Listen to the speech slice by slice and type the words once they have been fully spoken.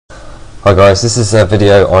Hi guys, this is a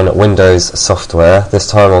video on Windows software. This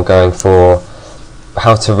time I'm going for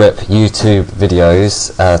how to rip YouTube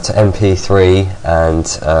videos to MP3 and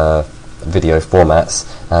video formats.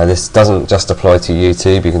 This doesn't just apply to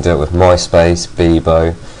YouTube, you can do it with Myspace,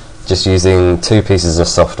 Bebo, just using two pieces of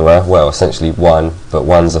software, well essentially one, but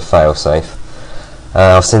one's a failsafe.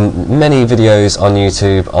 I've seen many videos on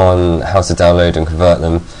YouTube on how to download and convert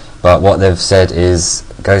them, but what they've said is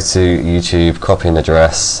go to YouTube, copy an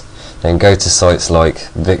address, then go to sites like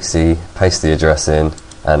Vixie, paste the address in,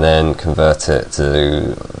 and then convert it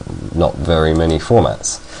to not very many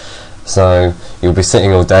formats. So you'll be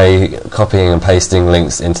sitting all day copying and pasting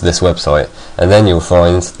links into this website, and then you'll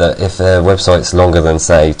find that if a website's longer than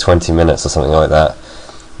say 20 minutes or something like that,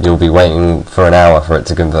 you'll be waiting for an hour for it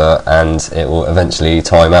to convert, and it will eventually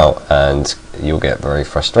time out and you'll get very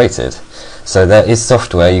frustrated. So there is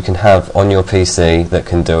software you can have on your PC that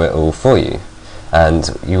can do it all for you, and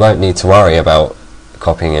you won't need to worry about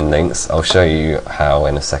copying in links. I'll show you how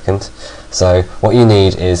in a second. So what you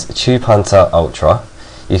need is Tube Hunter Ultra.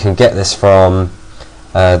 You can get this from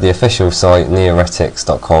the official site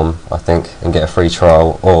neoretics.com, I think, and get a free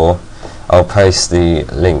trial, or I'll paste the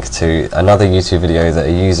link to another YouTube video that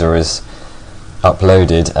a user has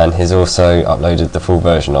uploaded, and he's also uploaded the full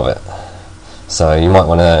version of it. So you might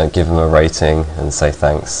want to give him a rating and say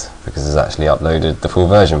thanks, because he's actually uploaded the full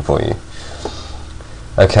version for you.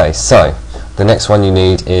 Okay, so the next one you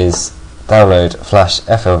need is download Flash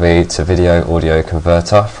FLV to video audio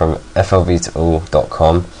converter from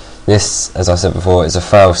flvtool.com. This, as I said before, is a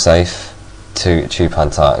failsafe to Tube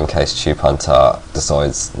Hunter in case Tube Hunter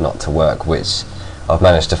decides not to work, which I've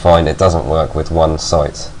managed to find it doesn't work with one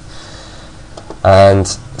site. And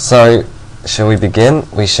so, shall we begin?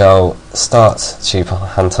 We shall start Tube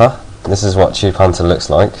Hunter. This is what Tube Hunter looks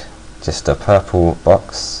like, just a purple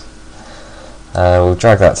box. We'll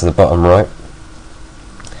drag that to the bottom right.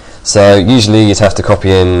 So usually you'd have to copy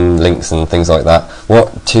in links and things like that.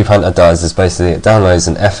 What Tube Hunter does is basically it downloads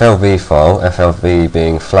an FLV file, FLV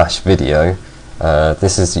being flash video.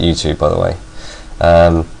 This is YouTube, by the way.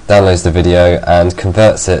 Downloads the video and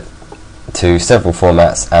converts it to several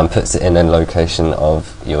formats and puts it in a location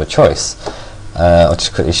of your choice. I'll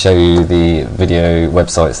just quickly show you the video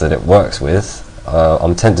websites that it works with.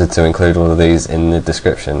 I'm tempted to include all of these in the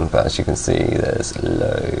description, but as you can see there's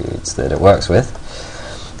loads that it works with,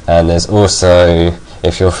 and there's also,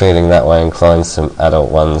 if you're feeling that way inclined, some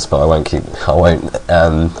adult ones, but I won't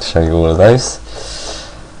show you all of those.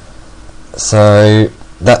 So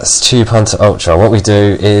that's Tube Hunter Ultra. What we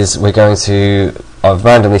do is I've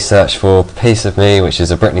randomly searched for Piece of Me, which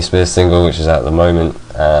is a Britney Spears single which is out at the moment,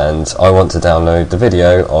 and I want to download the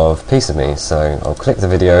video of Piece of Me, so I'll click the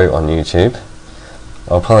video on YouTube.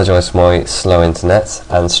 I apologise for my slow internet,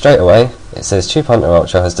 and straight away it says Tube Hunter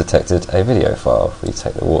Ultra has detected a video file. If we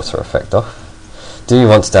take the water effect off. Do you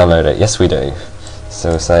want to download it? Yes we do. So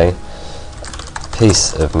we'll say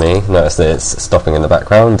Piece of Me. Notice that it's stopping in the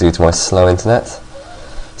background due to my slow internet.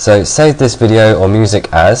 So save this video or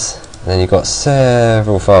music as, and then you've got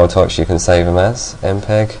several file types you can save them as: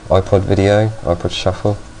 MPEG, iPod video, iPod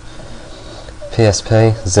Shuffle,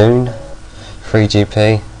 PSP, Zune,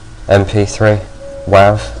 3GP, MP3,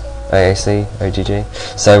 WAV, AAC, OGG.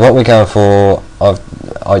 So what we're going for,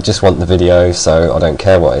 I just want the video, so I don't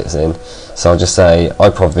care what it's in. So I'll just say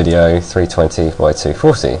iPod video 320 by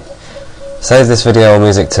 240. Save this video or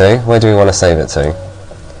music to. Where do we want to save it to?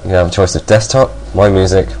 You can have a choice of desktop, My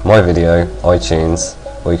Music, My Video, iTunes,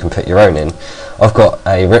 or you can put your own in. I've got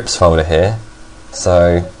a RIPS folder here,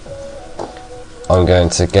 so I'm going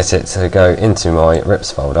to get it to go into my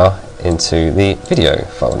RIPS folder, into the video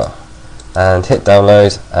folder, and hit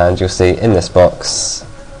download, and you'll see in this box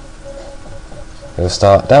it will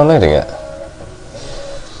start downloading it.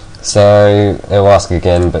 So it will ask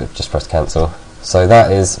again, but just press cancel. So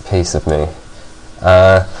that is Piece of Me.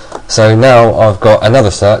 So now I've got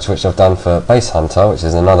another search which I've done for Bass Hunter, which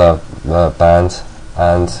is another band,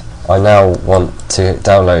 and I now want to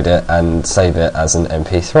download it and save it as an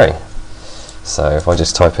MP3. So if I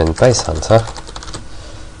just type in Bass Hunter,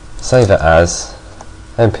 save it as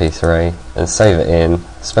MP3 and save it in,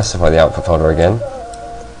 specify the output folder again,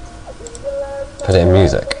 put it in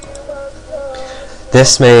music.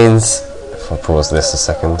 This means, if I pause this a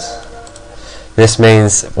second, this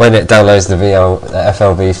means when it downloads the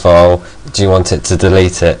FLV file, do you want it to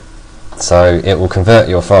delete it? So it will convert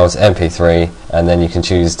your file to MP3, and then you can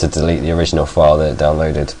choose to delete the original file that it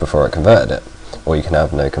downloaded before it converted it, or you can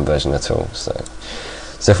have no conversion at all. So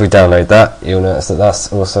if we download that, you'll notice that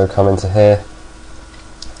that's also come into here,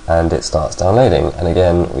 and it starts downloading, and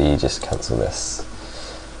again we just cancel this.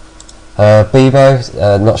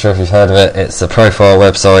 Bebo, not sure if you've heard of it. It's a profile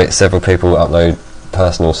website. Several people upload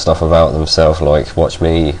personal stuff about themselves, like watch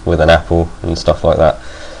me with an apple and stuff like that.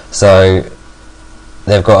 So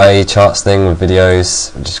they've got a charts thing with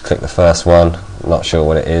videos. We just click the first one. I'm not sure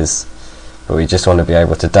what it is, but we just want to be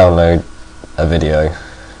able to download a video.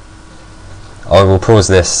 I will pause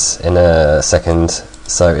this in a second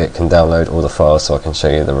so it can download all the files so I can show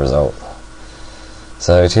you the result.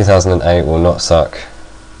 So 2008 will not suck,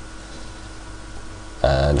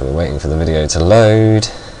 and we're waiting for the video to load,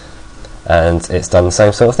 and it's done the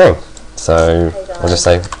same sort of thing. So I'll just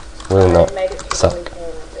say will not suck.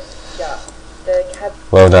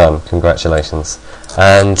 Well done, congratulations.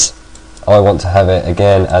 And I want to have it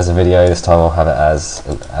again as a video. This time I'll have it as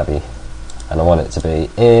an Abby, and I want it to be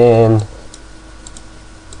in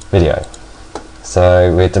video.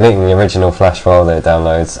 So we're deleting the original flash file that it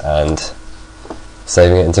downloads and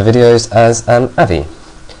saving it into videos as an Abby.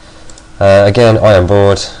 Again, I am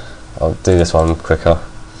bored. I'll do this one quicker.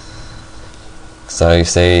 So you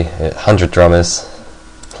see 100 drummers,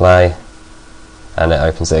 play, and it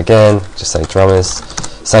opens it again. Just say drummers,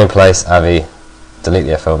 same place, Abby, delete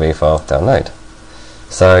the FLV file, download.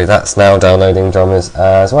 So that's now downloading drummers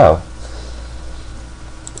as well.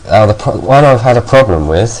 The one I've had a problem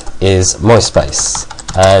with is Myspace,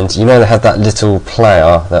 and you know they have that little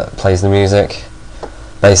player that plays the music.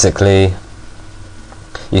 Basically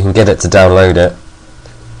you can get it to download it,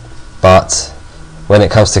 but when it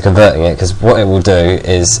comes to converting it, because what it will do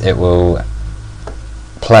is it will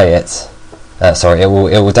play it, it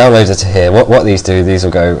will download it to here. What these do, these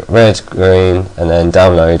will go red, green, and then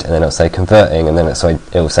download, and then it'll say converting, and then it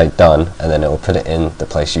will say done, and then it will put it in the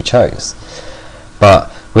place you chose.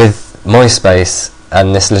 But with Myspace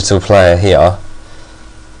and this little player here,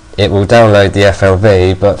 it will download the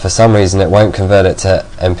FLV, but for some reason it won't convert it to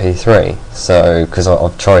MP3. So, because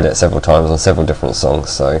I've tried it several times on several different songs.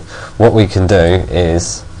 So what we can do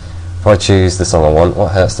is, if I choose the song I want,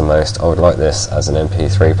 what hurts the most, I would like this as an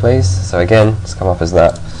MP3 please. So again, it's come up as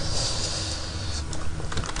that.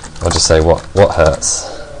 I'll just say what hurts.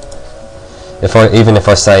 Even if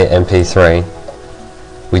I say MP3,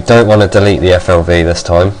 we don't want to delete the FLV this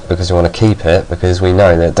time, because we want to keep it, because we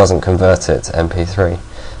know that it doesn't convert it to MP3.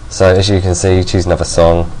 So as you can see, you choose another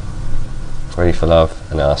song, Ready for Love,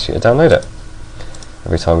 and it asks you to download it.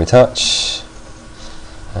 Every time we touch,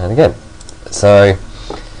 and again. So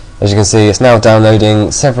as you can see, it's now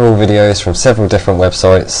downloading several videos from several different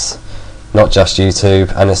websites, not just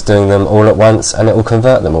YouTube, and it's doing them all at once, and it will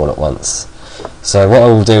convert them all at once. So what I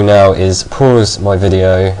will do now is pause my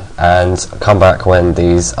video and come back when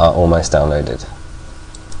these are almost downloaded.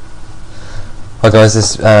 Hi guys,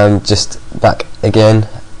 this just back again,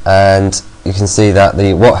 and you can see that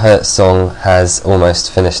the What Hurts song has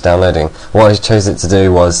almost finished downloading. What I chose it to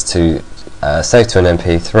do was to save to an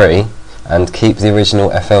MP3 and keep the original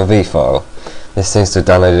FLV file. This seems to have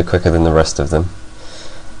downloaded quicker than the rest of them.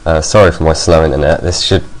 Sorry for my slow internet, this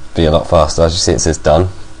should be a lot faster. As you see, it says done.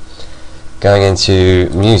 Going into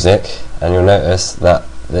music, and you'll notice that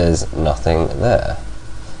there's nothing there.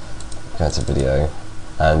 Go to video,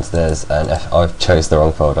 and there's I've chose the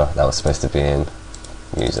wrong folder. That was supposed to be in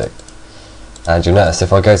music. And you'll notice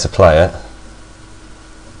if I go to play it,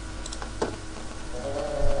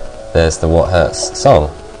 there's the What Hurts song.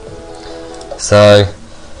 So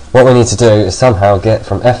what we need to do is somehow get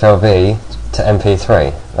from FLV to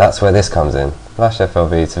MP3. That's where this comes in. Flash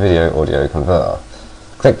FLV to video audio converter.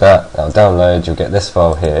 Click that, that'll download, you'll get this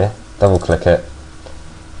file here, double click it,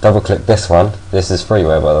 double click this one, this is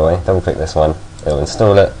freeware by the way, double click this one, it'll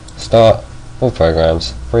install it, start, all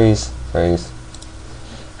programs, freeze,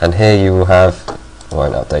 and here you will have, I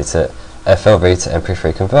won't update it, FLV to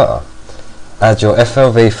MP3 converter. Add your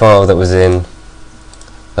FLV file that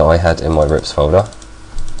I had in my rips folder,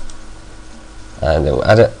 and it will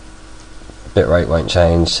add it, bitrate won't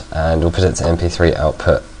change, and we'll put it to MP3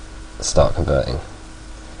 output, start converting.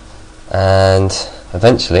 And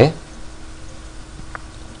eventually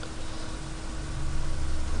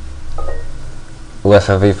all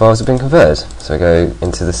FLV files have been converted. So we go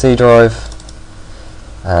into the C drive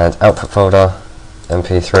and output folder,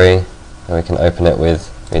 MP3, and we can open it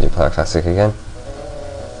with Media Player Classic again.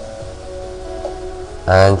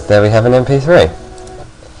 And there we have an MP3.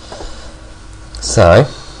 So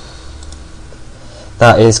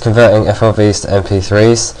that is converting FLVs to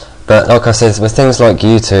MP3s, but like I said, with things like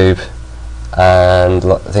YouTube and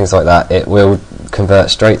things like that, it will convert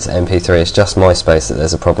straight to MP3. It's just Myspace that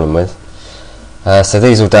there's a problem with. So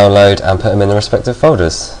these will download and put them in the respective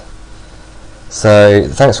folders. So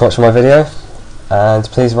thanks for watching my video, and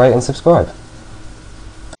please rate and subscribe.